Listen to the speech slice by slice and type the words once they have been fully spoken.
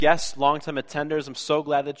Guests, longtime attenders, I'm so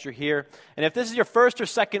glad that you're here. And if this is your first or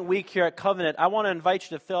second week here at Covenant, I want to invite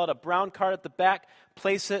you to fill out a brown card at the back,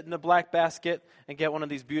 place it in the black basket, and get one of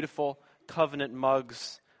these beautiful Covenant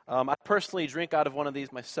mugs. I personally drink out of one of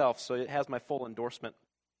these myself, so it has my full endorsement.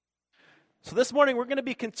 So this morning, we're going to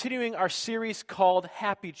be continuing our series called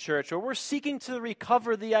Happy Church, where we're seeking to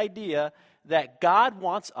recover the idea that God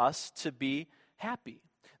wants us to be happy.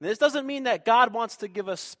 And this doesn't mean that God wants to give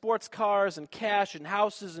us sports cars and cash and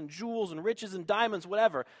houses and jewels and riches and diamonds,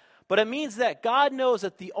 whatever. But it means that God knows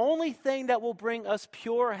that the only thing that will bring us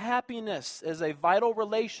pure happiness is a vital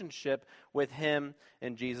relationship with Him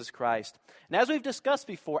and Jesus Christ. And as we've discussed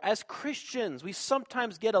before, as Christians, we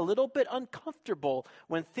sometimes get a little bit uncomfortable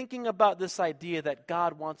when thinking about this idea that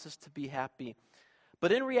God wants us to be happy.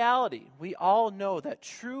 But in reality, we all know that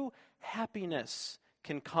true happiness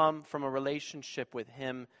can come from a relationship with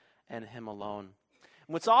Him and Him alone.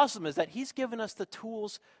 And what's awesome is that He's given us the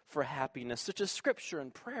tools for happiness, such as Scripture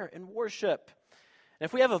and prayer and worship. And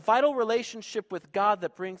if we have a vital relationship with God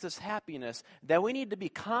that brings us happiness, then we need to be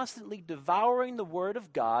constantly devouring the Word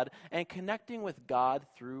of God and connecting with God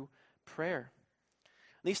through prayer.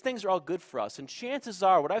 These things are all good for us, and chances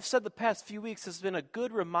are what I've said the past few weeks has been a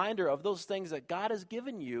good reminder of those things that God has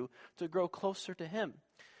given you to grow closer to Him.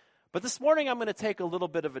 But this morning, I'm going to take a little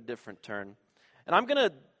bit of a different turn. And I'm going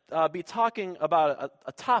to be talking about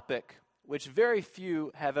a topic which very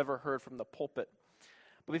few have ever heard from the pulpit.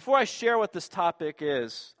 But before I share what this topic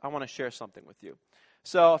is, I want to share something with you.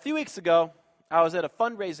 So a few weeks ago, I was at a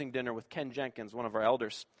fundraising dinner with Ken Jenkins, one of our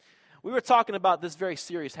elders. We were talking about this very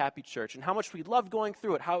series, Happy Church, and how much we loved going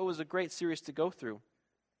through it, how it was a great series to go through.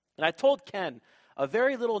 And I told Ken a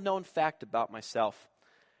very little known fact about myself.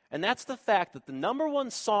 And that's the fact that the number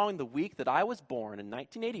one song the week that I was born in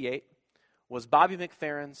 1988 was Bobby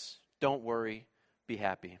McFerrin's Don't Worry, Be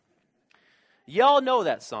Happy. Y'all know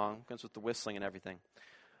that song, comes with the whistling and everything.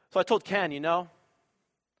 So I told Ken,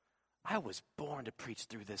 I was born to preach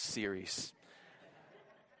through this series.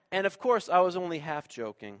 And of course, I was only half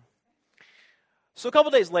joking. So a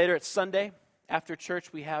couple days later, it's Sunday. After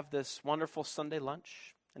church, we have this wonderful Sunday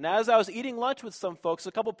lunch. And as I was eating lunch with some folks,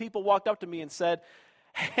 a couple people walked up to me and said,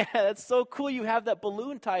 "Hey, that's so cool you have that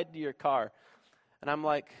balloon tied to your car." And I'm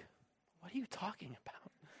like, what are you talking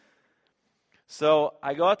about? So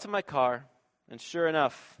I go out to my car, and sure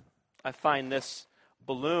enough, I find this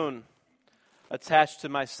balloon attached to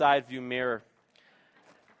my side view mirror.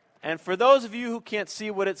 And for those of you who can't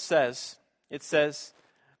see what it says,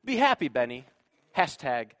 "Be happy, Benny,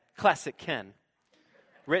 #Classic Ken,"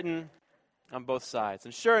 written on both sides.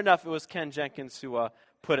 And sure enough, it was Ken Jenkins who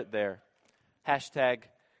put it there.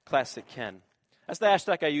 #Classic Ken. That's the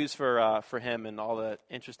hashtag I use for him and all the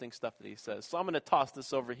interesting stuff that he says. So I'm going to toss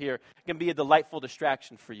this over here. It can be a delightful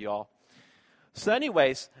distraction for you all. So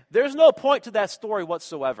anyways, there's no point to that story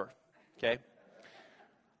whatsoever, okay?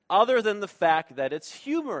 Other than the fact that it's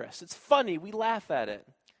humorous. It's funny. We laugh at it.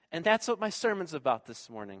 And that's what my sermon's about this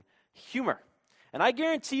morning. Humor. And I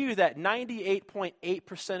guarantee you that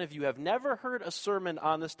 98.8% of you have never heard a sermon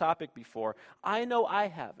on this topic before. I know I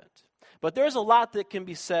haven't. But there's a lot that can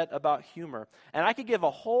be said about humor. And I could give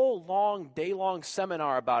a whole day-long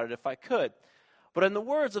seminar about it if I could. But in the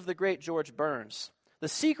words of the great George Burns, the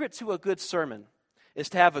secret to a good sermon is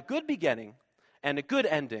to have a good beginning and a good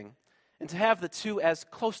ending, and to have the two as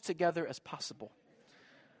close together as possible.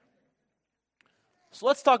 So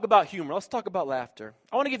let's talk about humor. Let's talk about laughter.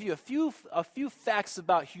 I want to give you a few facts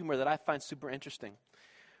about humor that I find super interesting.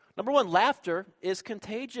 Number one, laughter is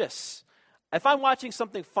contagious. If I'm watching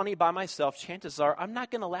something funny by myself, chances are I'm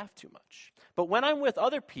not going to laugh too much. But when I'm with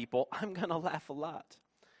other people, I'm going to laugh a lot.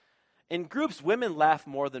 In groups, women laugh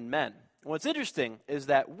more than men. And what's interesting is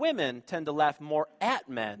that women tend to laugh more at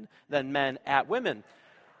men than men at women.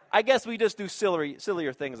 I guess we just do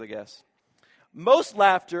sillier things, I guess. Most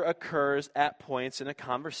laughter occurs at points in a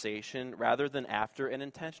conversation rather than after an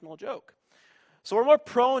intentional joke. So we're more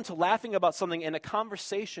prone to laughing about something in a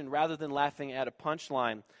conversation rather than laughing at a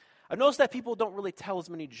punchline. I've noticed that people don't really tell as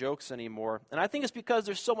many jokes anymore. And I think it's because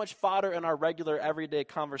there's so much fodder in our regular everyday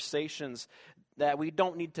conversations that we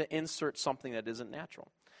don't need to insert something that isn't natural.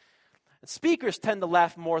 And speakers tend to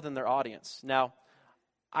laugh more than their audience. Now,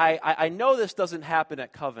 I know this doesn't happen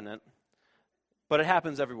at Covenant, but it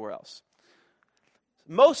happens everywhere else.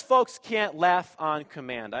 Most folks can't laugh on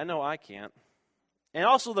command. I know I can't. And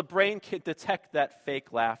also the brain can detect that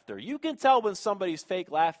fake laughter. You can tell when somebody's fake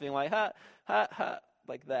laughing, like, ha, ha, ha,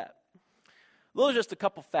 like that. Those are just a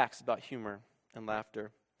couple facts about humor and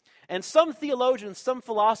laughter. And some theologians, some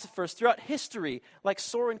philosophers throughout history, like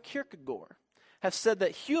Soren Kierkegaard, have said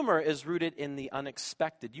that humor is rooted in the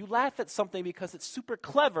unexpected. You laugh at something because it's super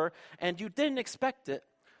clever and you didn't expect it,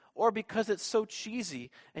 or because it's so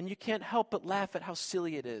cheesy and you can't help but laugh at how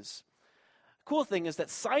silly it is. Cool thing is that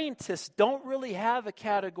scientists don't really have a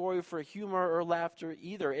category for humor or laughter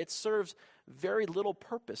either. It serves very little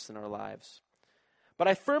purpose in our lives. But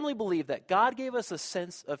I firmly believe that God gave us a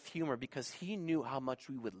sense of humor because he knew how much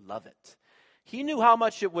we would love it. He knew how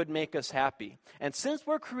much it would make us happy. And since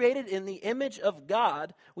we're created in the image of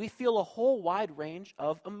God, we feel a whole wide range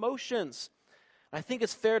of emotions. I think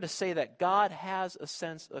it's fair to say that God has a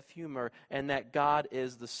sense of humor and that God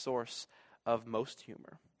is the source of most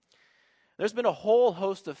humor. There's been a whole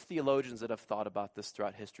host of theologians that have thought about this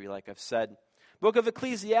throughout history, like I've said. Book of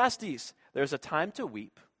Ecclesiastes, there's a time to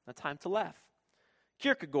weep, a time to laugh.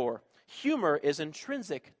 Kierkegaard, humor is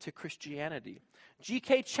intrinsic to Christianity.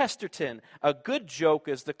 G.K. Chesterton, a good joke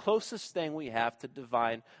is the closest thing we have to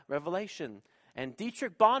divine revelation. And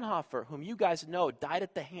Dietrich Bonhoeffer, whom you guys know, died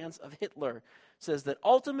at the hands of Hitler, says that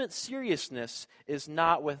ultimate seriousness is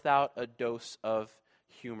not without a dose of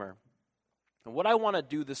humor. And what I want to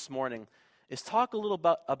do this morning is talk a little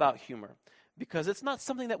about humor, because it's not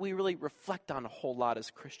something that we really reflect on a whole lot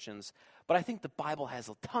as Christians, but I think the Bible has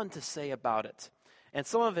a ton to say about it. And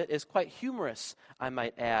some of it is quite humorous, I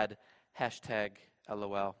might add.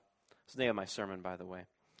 #LOL. It's the name of my sermon, by the way.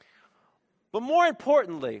 But more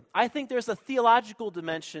importantly, I think there's a theological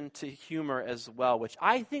dimension to humor as well, which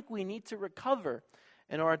I think we need to recover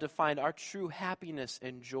in order to find our true happiness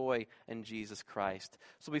and joy in Jesus Christ.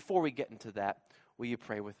 So before we get into that, will you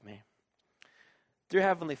pray with me? Dear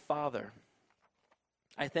Heavenly Father,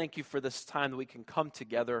 I thank you for this time that we can come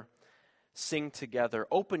together, sing together,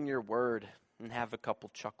 open your word, and have a couple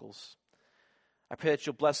chuckles. I pray that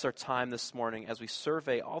you'll bless our time this morning as we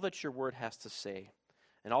survey all that your word has to say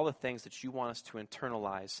and all the things that you want us to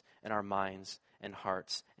internalize in our minds and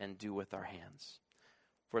hearts and do with our hands.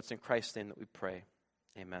 For it's in Christ's name that we pray.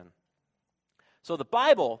 Amen. So the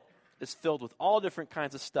Bible is filled with all different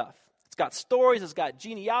kinds of stuff. It's got stories, it's got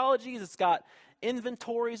genealogies, it's got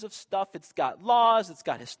inventories of stuff, it's got laws, it's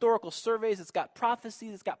got historical surveys, it's got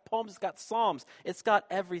prophecies, it's got poems, it's got psalms, it's got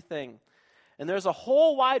everything. And there's a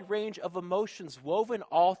whole wide range of emotions woven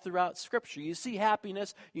all throughout Scripture. You see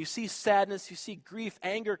happiness, you see sadness, you see grief,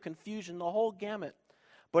 anger, confusion, the whole gamut.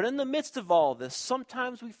 But in the midst of all this,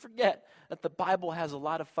 sometimes we forget that the Bible has a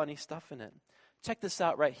lot of funny stuff in it. Check this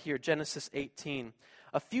out right here, Genesis 18.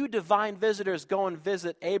 A few divine visitors go and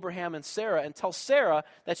visit Abraham and Sarah and tell Sarah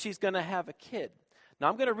that she's going to have a kid. Now,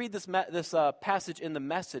 I'm going to read this passage in the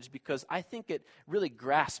Message because I think it really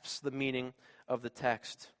grasps the meaning of the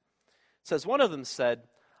text. It says, one of them said,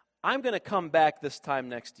 I'm going to come back this time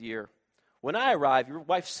next year. When I arrive, your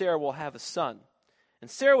wife Sarah will have a son.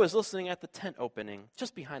 And Sarah was listening at the tent opening,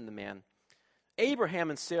 just behind the man. Abraham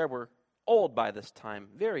and Sarah were old by this time,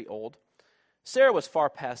 very old. Sarah was far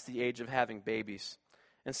past the age of having babies.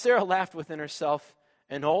 And Sarah laughed within herself,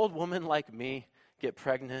 an old woman like me get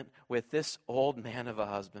pregnant with this old man of a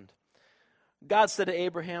husband. God said to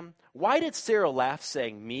Abraham, why did Sarah laugh,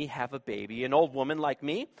 saying, me have a baby, an old woman like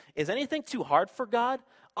me? Is anything too hard for God?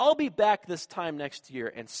 I'll be back this time next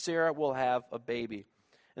year, and Sarah will have a baby.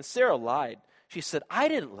 And Sarah lied. She said, I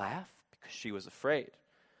didn't laugh, because she was afraid.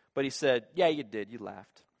 But he said, yeah, you did. You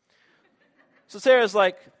laughed. So Sarah's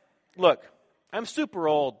like, look, I'm super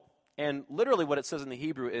old. And literally what it says in the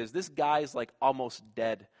Hebrew is, this guy's like almost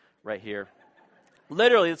dead right here.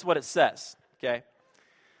 Literally, that's what it says, okay?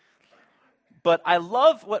 But I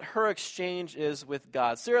love what her exchange is with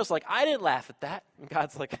God. Sarah's like, I didn't laugh at that. And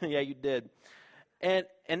God's like, yeah, you did. And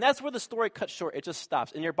that's where the story cuts short. It just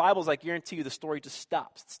stops. And your Bible's like, guarantee you the story just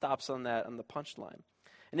stops. It stops on the punchline.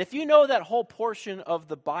 And if you know that whole portion of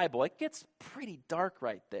the Bible, it gets pretty dark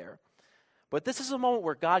right there. But this is a moment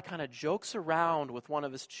where God kind of jokes around with one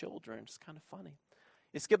of his children. It's kind of funny.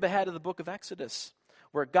 You skip ahead to the book of Exodus,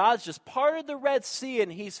 where God's just parted the Red Sea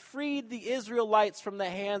and he's freed the Israelites from the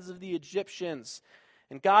hands of the Egyptians.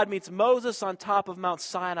 And God meets Moses on top of Mount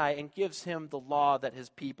Sinai and gives him the law that his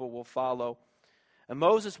people will follow. And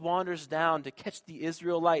Moses wanders down to catch the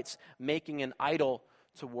Israelites making an idol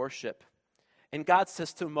to worship. And God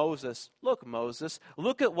says to Moses, look, Moses,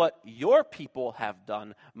 look at what your people have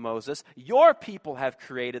done, Moses. Your people have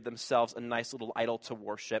created themselves a nice little idol to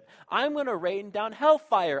worship. I'm going to rain down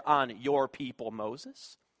hellfire on your people,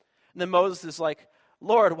 Moses. And then Moses is like,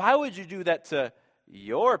 Lord, why would you do that to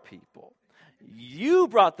your people? You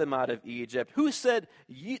brought them out of Egypt. Who said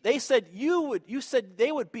they said you said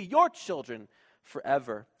they would be your children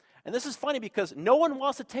forever. And this is funny because no one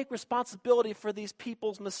wants to take responsibility for these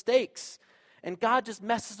people's mistakes. And God just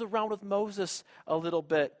messes around with Moses a little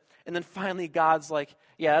bit. And then finally God's like,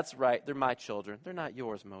 yeah, that's right. They're my children. They're not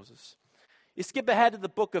yours, Moses. You skip ahead to the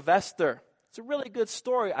book of Esther. It's a really good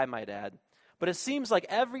story, I might add. But it seems like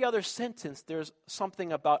every other sentence, there's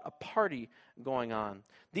something about a party going on.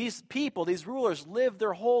 These people, these rulers, live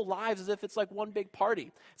their whole lives as if it's like one big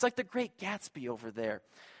party. It's like the Great Gatsby over there.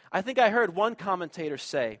 I think I heard one commentator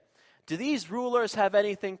say, do these rulers have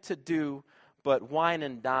anything to do but wine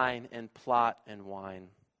and dine and plot and wine?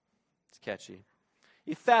 It's catchy.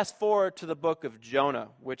 You fast forward to the book of Jonah,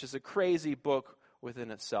 which is a crazy book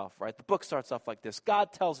within itself, right? The book starts off like this.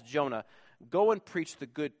 God tells Jonah, go and preach the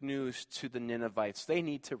good news to the Ninevites. They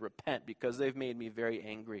need to repent because they've made me very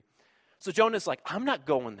angry. So Jonah's like, I'm not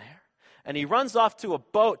going there. And he runs off to a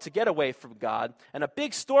boat to get away from God, and a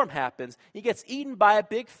big storm happens. He gets eaten by a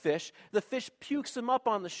big fish. The fish pukes him up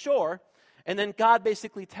on the shore, and then God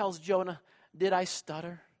basically tells Jonah, did I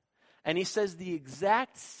stutter? And he says the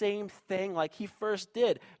exact same thing like he first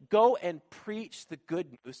did. Go and preach the good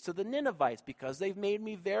news to the Ninevites because they've made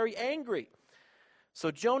me very angry.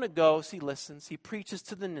 So Jonah goes, he listens, he preaches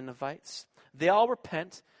to the Ninevites. They all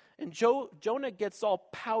repent, and Jonah gets all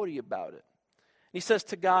pouty about it. And he says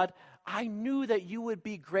to God, I knew that you would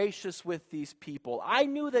be gracious with these people. I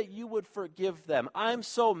knew that you would forgive them. I'm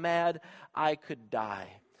so mad I could die.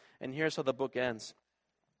 And here's how the book ends.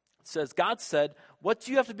 It says, God said, what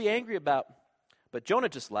do you have to be angry about? But Jonah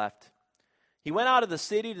just left. He went out of the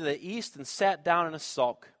city to the east and sat down in a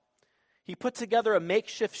sulk. He put together a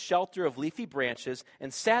makeshift shelter of leafy branches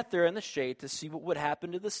and sat there in the shade to see what would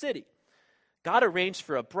happen to the city. God arranged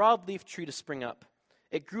for a broadleaf tree to spring up.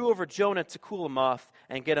 It grew over Jonah to cool him off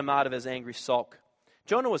and get him out of his angry sulk.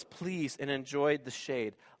 Jonah was pleased and enjoyed the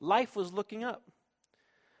shade. Life was looking up.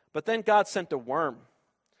 But then God sent a worm.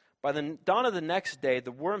 By the dawn of the next day,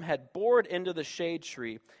 the worm had bored into the shade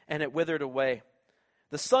tree, and it withered away.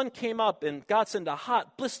 The sun came up, and God sent a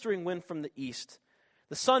hot, blistering wind from the east.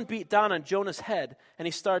 The sun beat down on Jonah's head, and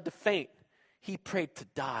he started to faint. He prayed to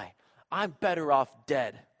die. I'm better off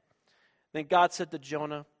dead. Then God said to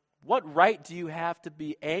Jonah, what right do you have to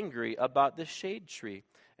be angry about this shade tree?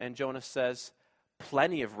 And Jonah says,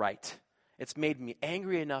 plenty of right. It's made me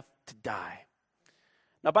angry enough to die.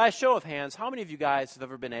 Now, by a show of hands, how many of you guys have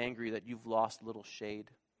ever been angry that you've lost a little shade?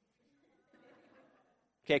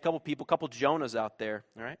 Okay, a couple people, a couple Jonahs out there,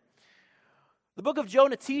 all right? The book of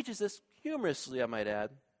Jonah teaches us, humorously I might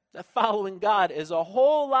add, that following God is a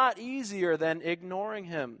whole lot easier than ignoring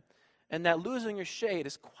him, and that losing your shade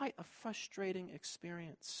is quite a frustrating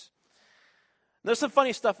experience. There's some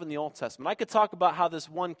funny stuff in the Old Testament. I could talk about how this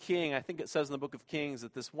one king, I think it says in the book of Kings,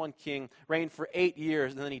 that this one king reigned for 8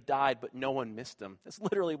 years and then he died, but no one missed him. That's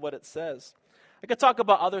literally what it says. I could talk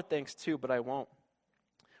about other things too, but I won't.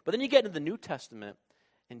 But then you get into the New Testament,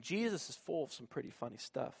 and Jesus is full of some pretty funny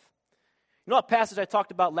stuff. You know what passage I talked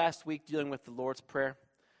about last week dealing with the Lord's Prayer?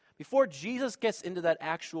 Before Jesus gets into that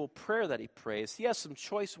actual prayer that he prays, he has some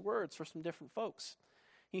choice words for some different folks.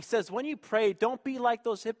 He says, when you pray, don't be like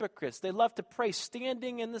those hypocrites. They love to pray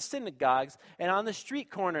standing in the synagogues and on the street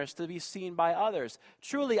corners to be seen by others.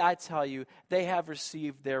 Truly, I tell you, they have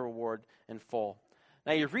received their reward in full.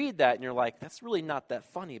 Now, you read that and you're like, that's really not that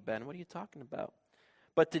funny, Ben. What are you talking about?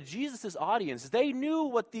 But to Jesus' audience, they knew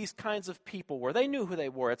what these kinds of people were. They knew who they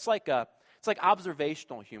were. It's like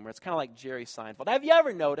observational humor. It's kind of like Jerry Seinfeld. Have you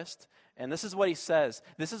ever noticed, and this is what he says,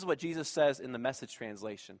 this is what Jesus says in the Message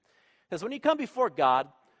translation. He says, when you come before God,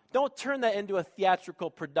 don't turn that into a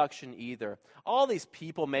theatrical production either. All these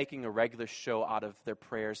people making a regular show out of their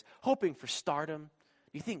prayers, hoping for stardom.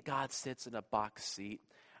 Do you think God sits in a box seat?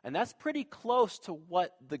 And that's pretty close to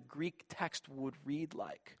what the Greek text would read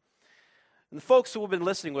like. And the folks who have been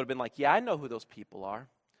listening would have been like, yeah, I know who those people are.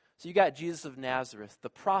 So you got Jesus of Nazareth, the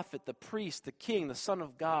prophet, the priest, the king, the Son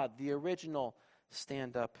of God, the original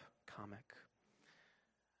stand-up comic.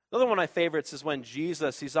 Another one of my favorites is when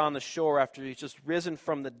Jesus, he's on the shore after he's just risen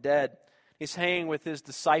from the dead. He's hanging with his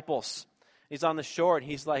disciples. He's on the shore and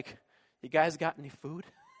he's like, you guys got any food?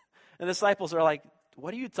 And the disciples are like,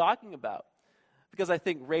 what are you talking about? Because I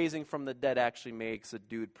think raising from the dead actually makes a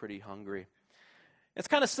dude pretty hungry. It's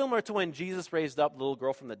kind of similar to when Jesus raised up the little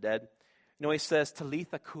girl from the dead. You know, he says,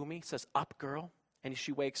 Talitha Kumi, he says, up girl, and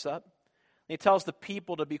she wakes up. And he tells the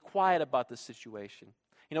people to be quiet about the situation.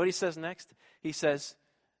 You know what he says next? He says,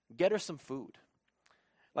 get her some food.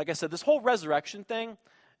 Like I said, this whole resurrection thing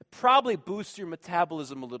probably boosts your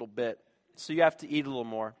metabolism a little bit, so you have to eat a little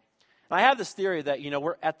more. And I have this theory that,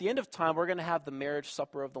 we're at the end of time, we're going to have the marriage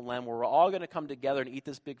supper of the Lamb, where we're all going to come together and eat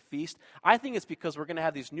this big feast. I think it's because we're going to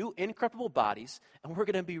have these new incorruptible bodies, and we're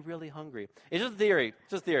going to be really hungry. It's just a theory.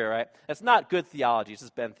 It's just a theory, right? It's not good theology. It's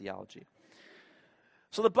just Ben theology.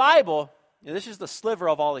 So the Bible this is the sliver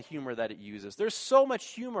of all the humor that it uses. There's so much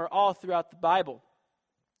humor all throughout the Bible.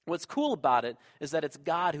 What's cool about it is that it's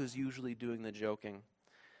God who's usually doing the joking.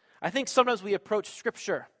 I think sometimes we approach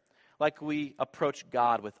Scripture like we approach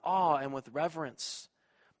God, with awe and with reverence.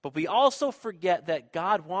 But we also forget that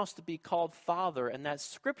God wants to be called Father, and that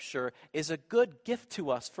Scripture is a good gift to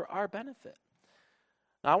us for our benefit.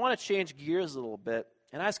 Now, I want to change gears a little bit,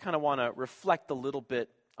 and I just kind of want to reflect a little bit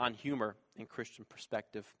on humor in Christian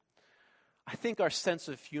perspective. I think our sense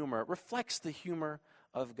of humor reflects the humor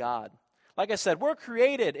of God. Like I said, we're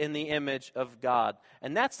created in the image of God,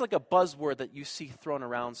 and that's like a buzzword that you see thrown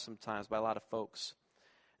around sometimes by a lot of folks.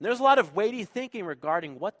 And there's a lot of weighty thinking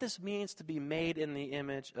regarding what this means to be made in the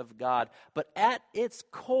image of God. But at its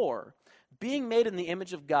core, being made in the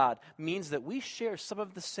image of God means that we share some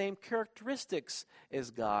of the same characteristics as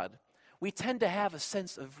God. We tend to have a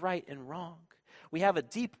sense of right and wrong. We have a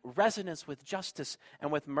deep resonance with justice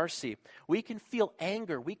and with mercy. We can feel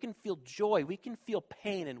anger, we can feel joy, we can feel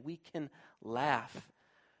pain, and we can laugh.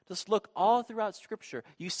 Just look all throughout Scripture.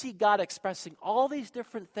 You see God expressing all these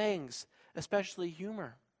different things, especially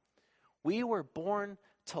humor. We were born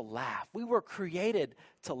to laugh. We were created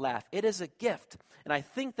to laugh. It is a gift. And I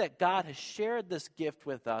think that God has shared this gift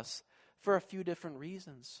with us for a few different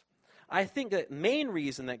reasons. I think the main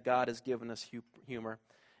reason that God has given us humor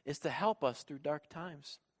is to help us through dark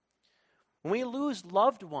times. When we lose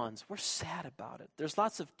loved ones, we're sad about it. There's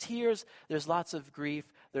lots of tears, there's lots of grief,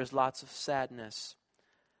 there's lots of sadness.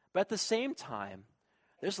 But at the same time,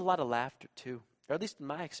 there's a lot of laughter too, or at least in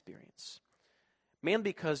my experience. Mainly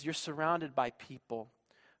because you're surrounded by people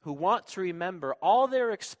who want to remember all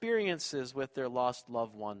their experiences with their lost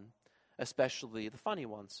loved one, especially the funny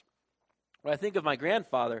ones. When I think of my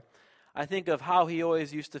grandfather, I think of how he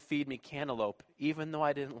always used to feed me cantaloupe, even though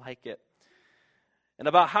I didn't like it. And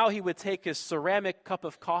about how he would take his ceramic cup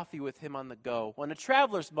of coffee with him on the go, when a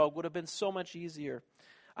traveler's mug would have been so much easier.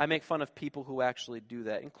 I make fun of people who actually do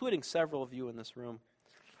that, including several of you in this room.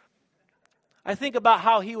 I think about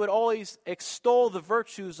how he would always extol the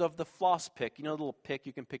virtues of the floss pick. You know, the little pick,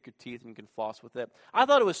 you can pick your teeth and you can floss with it. I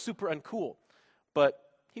thought it was super uncool, but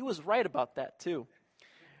he was right about that too.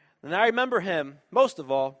 And I remember him, most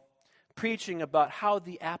of all, preaching about how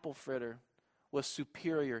the apple fritter was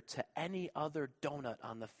superior to any other donut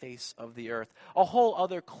on the face of the earth, a whole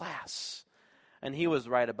other class. And he was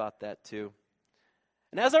right about that too.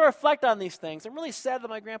 And as I reflect on these things, I'm really sad that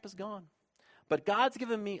my grandpa's gone. But God's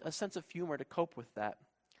given me a sense of humor to cope with that.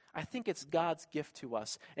 I think it's God's gift to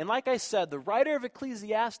us. And like I said, the writer of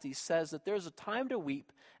Ecclesiastes says that there's a time to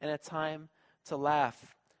weep and a time to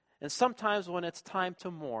laugh. And sometimes when it's time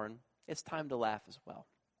to mourn, it's time to laugh as well.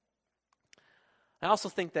 I also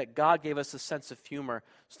think that God gave us a sense of humor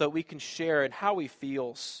so that we can share in how He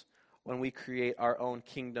feels when we create our own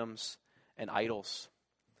kingdoms and idols.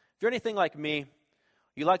 If you're anything like me,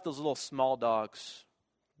 you like those little small dogs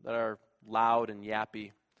that are loud and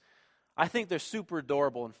yappy. I think they're super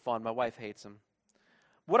adorable and fun. My wife hates them.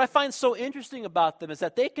 What I find so interesting about them is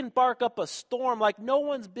that they can bark up a storm like no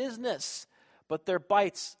one's business, but their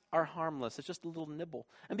bites are harmless. It's just a little nibble.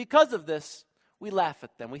 And because of this, we laugh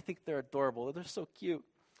at them. We think they're adorable. They're so cute.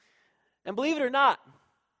 And believe it or not,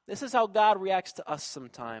 this is how God reacts to us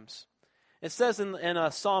sometimes. It says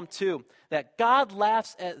in Psalm 2 that God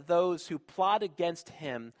laughs at those who plot against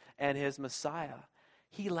Him and His Messiah.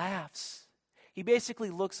 He laughs. He basically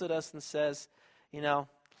looks at us and says, you know,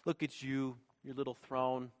 look at you, your little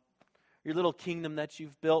throne, your little kingdom that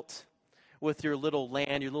you've built with your little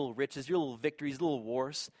land, your little riches, your little victories, little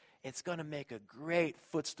wars. It's going to make a great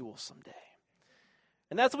footstool someday.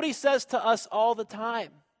 And that's what He says to us all the time,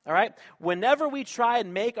 all right? Whenever we try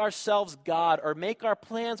and make ourselves God or make our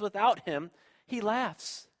plans without Him, He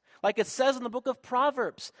laughs. Like it says in the book of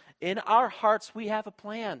Proverbs, in our hearts we have a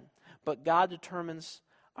plan, but God determines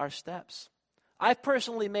our steps. I've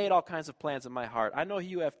personally made all kinds of plans in my heart. I know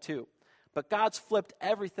you have too. But God's flipped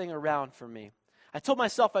everything around for me. I told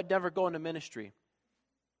myself I'd never go into ministry.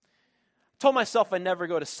 I told myself I'd never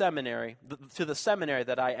go to seminary, to the seminary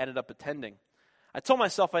that I ended up attending. I told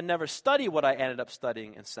myself I'd never study what I ended up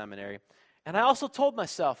studying in seminary. And I also told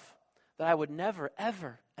myself that I would never,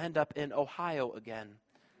 ever end up in Ohio again.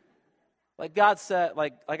 Like God said,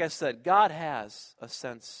 like I said, God has a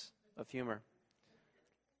sense of humor.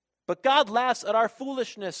 But God laughs at our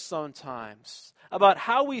foolishness sometimes, about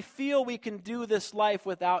how we feel we can do this life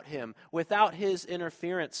without Him, without His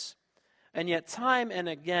interference. And yet time and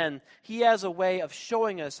again, He has a way of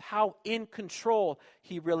showing us how in control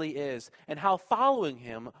He really is, and how following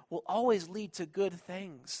Him will always lead to good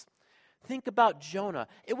things. Think about Jonah.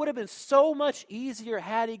 It would have been so much easier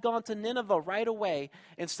had he gone to Nineveh right away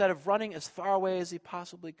instead of running as far away as he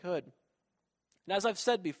possibly could. And as I've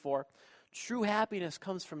said before, true happiness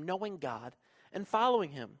comes from knowing God and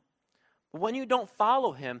following him. But when you don't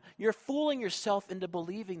follow him, you're fooling yourself into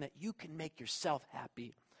believing that you can make yourself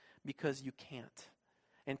happy, because you can't.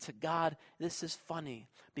 And to God, this is funny,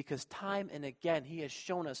 because time and again he has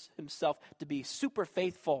shown us himself to be super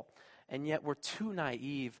faithful, and yet we're too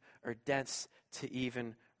naive or dense to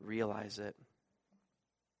even realize it.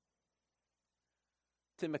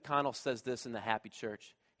 Tim McConnell says this in the Happy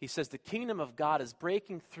Church. He says, the kingdom of God is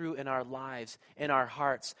breaking through in our lives, in our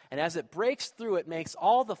hearts. And as it breaks through, it makes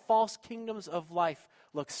all the false kingdoms of life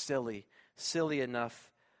look silly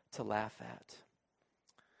enough to laugh at.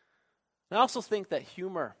 And I also think that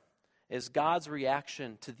humor is God's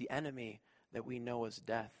reaction to the enemy that we know as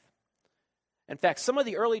death. In fact, some of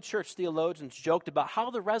the early church theologians joked about how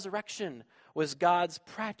the resurrection was God's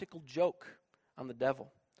practical joke on the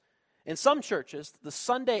devil. In some churches, the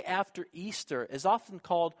Sunday after Easter is often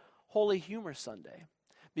called Holy Humor Sunday,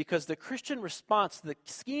 because the Christian response to the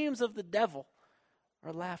schemes of the devil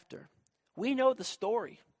are laughter. We know the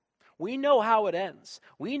story. We know how it ends.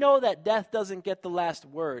 We know that death doesn't get the last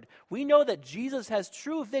word. We know that Jesus has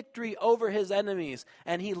true victory over his enemies,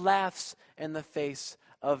 and he laughs in the face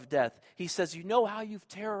of death. He says, you know how you've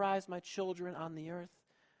terrorized my children on the earth?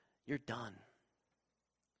 You're done.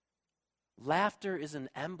 Laughter is an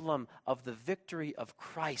emblem of the victory of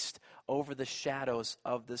Christ over the shadows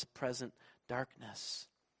of this present darkness.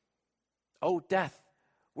 Oh, death,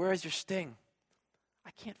 where is your sting? I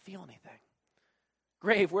can't feel anything.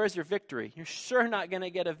 Grave, where's your victory? You're sure not going to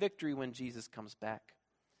get a victory when Jesus comes back.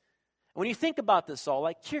 When you think about this all,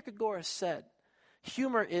 like Kierkegaard has said,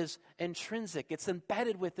 humor is intrinsic. It's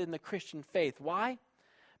embedded within the Christian faith. Why?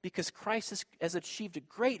 Because Christ has achieved a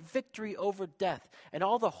great victory over death, and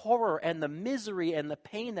all the horror and the misery and the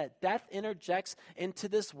pain that death interjects into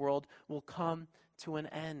this world will come to an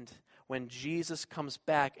end. When Jesus comes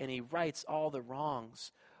back and he rights all the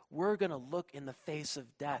wrongs, we're going to look in the face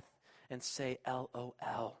of death and say,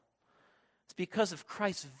 LOL. It's because of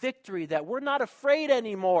Christ's victory that we're not afraid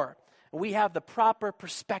anymore. We have the proper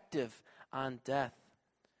perspective on death.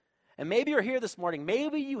 And maybe you're here this morning.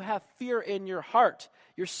 Maybe you have fear in your heart.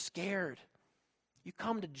 You're scared. You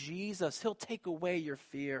come to Jesus. He'll take away your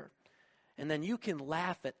fear. And then you can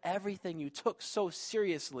laugh at everything you took so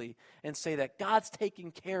seriously and say that God's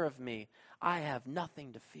taking care of me. I have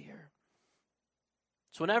nothing to fear.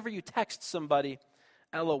 So whenever you text somebody,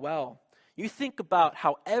 LOL, you think about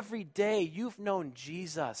how every day you've known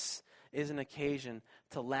Jesus is an occasion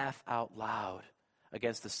to laugh out loud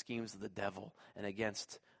against the schemes of the devil and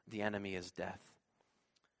against the enemy is death.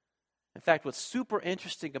 In fact, what's super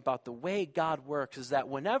interesting about the way God works is that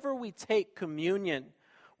whenever we take communion,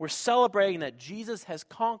 we're celebrating that Jesus has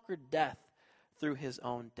conquered death through his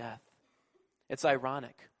own death. It's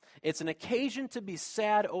ironic. It's an occasion to be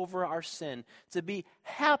sad over our sin, to be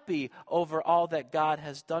happy over all that God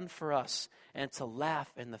has done for us, and to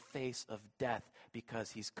laugh in the face of death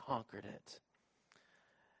because he's conquered it.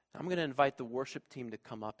 I'm going to invite the worship team to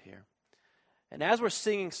come up here. And as we're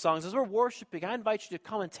singing songs, as we're worshiping, I invite you to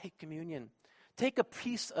come and take communion. Take a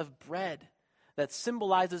piece of bread that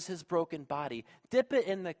symbolizes his broken body. Dip it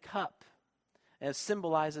in the cup, and it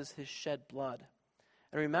symbolizes his shed blood.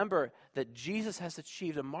 And remember that Jesus has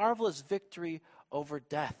achieved a marvelous victory over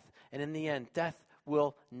death. And in the end, death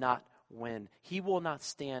will not win. He will not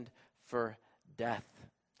stand for death.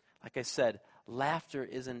 Like I said, laughter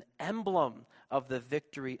is an emblem of the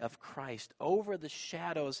victory of Christ over the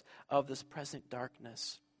shadows of this present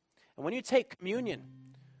darkness. And when you take communion,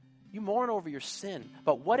 you mourn over your sin,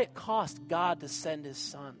 but what it cost God to send his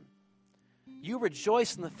son. You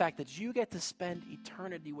rejoice in the fact that you get to spend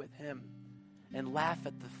eternity with him, and laugh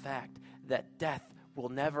at the fact that death will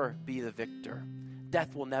never be the victor.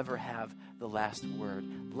 Death will never have the last word.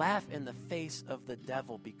 Laugh in the face of the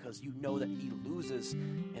devil because you know that he loses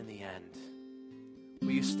in the end.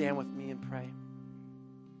 Will you stand with me and pray?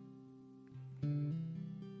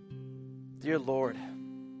 Dear Lord,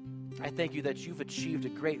 I thank you that you've achieved a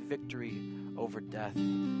great victory over death.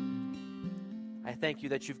 I thank you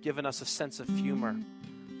that you've given us a sense of humor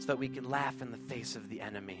so that we can laugh in the face of the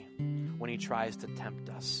enemy when he tries to tempt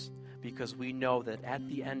us, because we know that at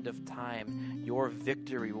the end of time, your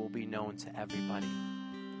victory will be known to everybody.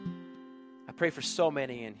 I pray for so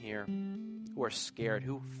many in here who are scared,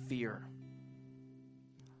 who fear.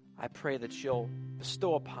 I pray that you'll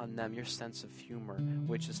bestow upon them your sense of humor,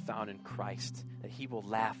 which is found in Christ, that he will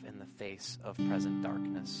laugh in the face of present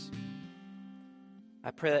darkness.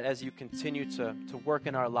 I pray that as you continue to work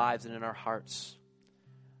in our lives and in our hearts,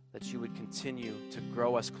 that you would continue to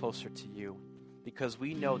grow us closer to you, because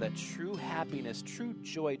we know that true happiness, true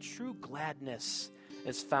joy, true gladness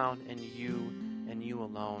is found in you and you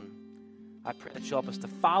alone. I pray that you'll help us to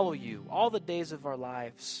follow you all the days of our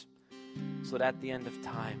lives, so that at the end of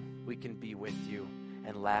time we can be with you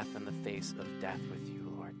and laugh in the face of death with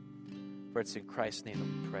you, Lord. For it's in Christ's name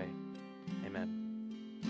that we pray. Amen.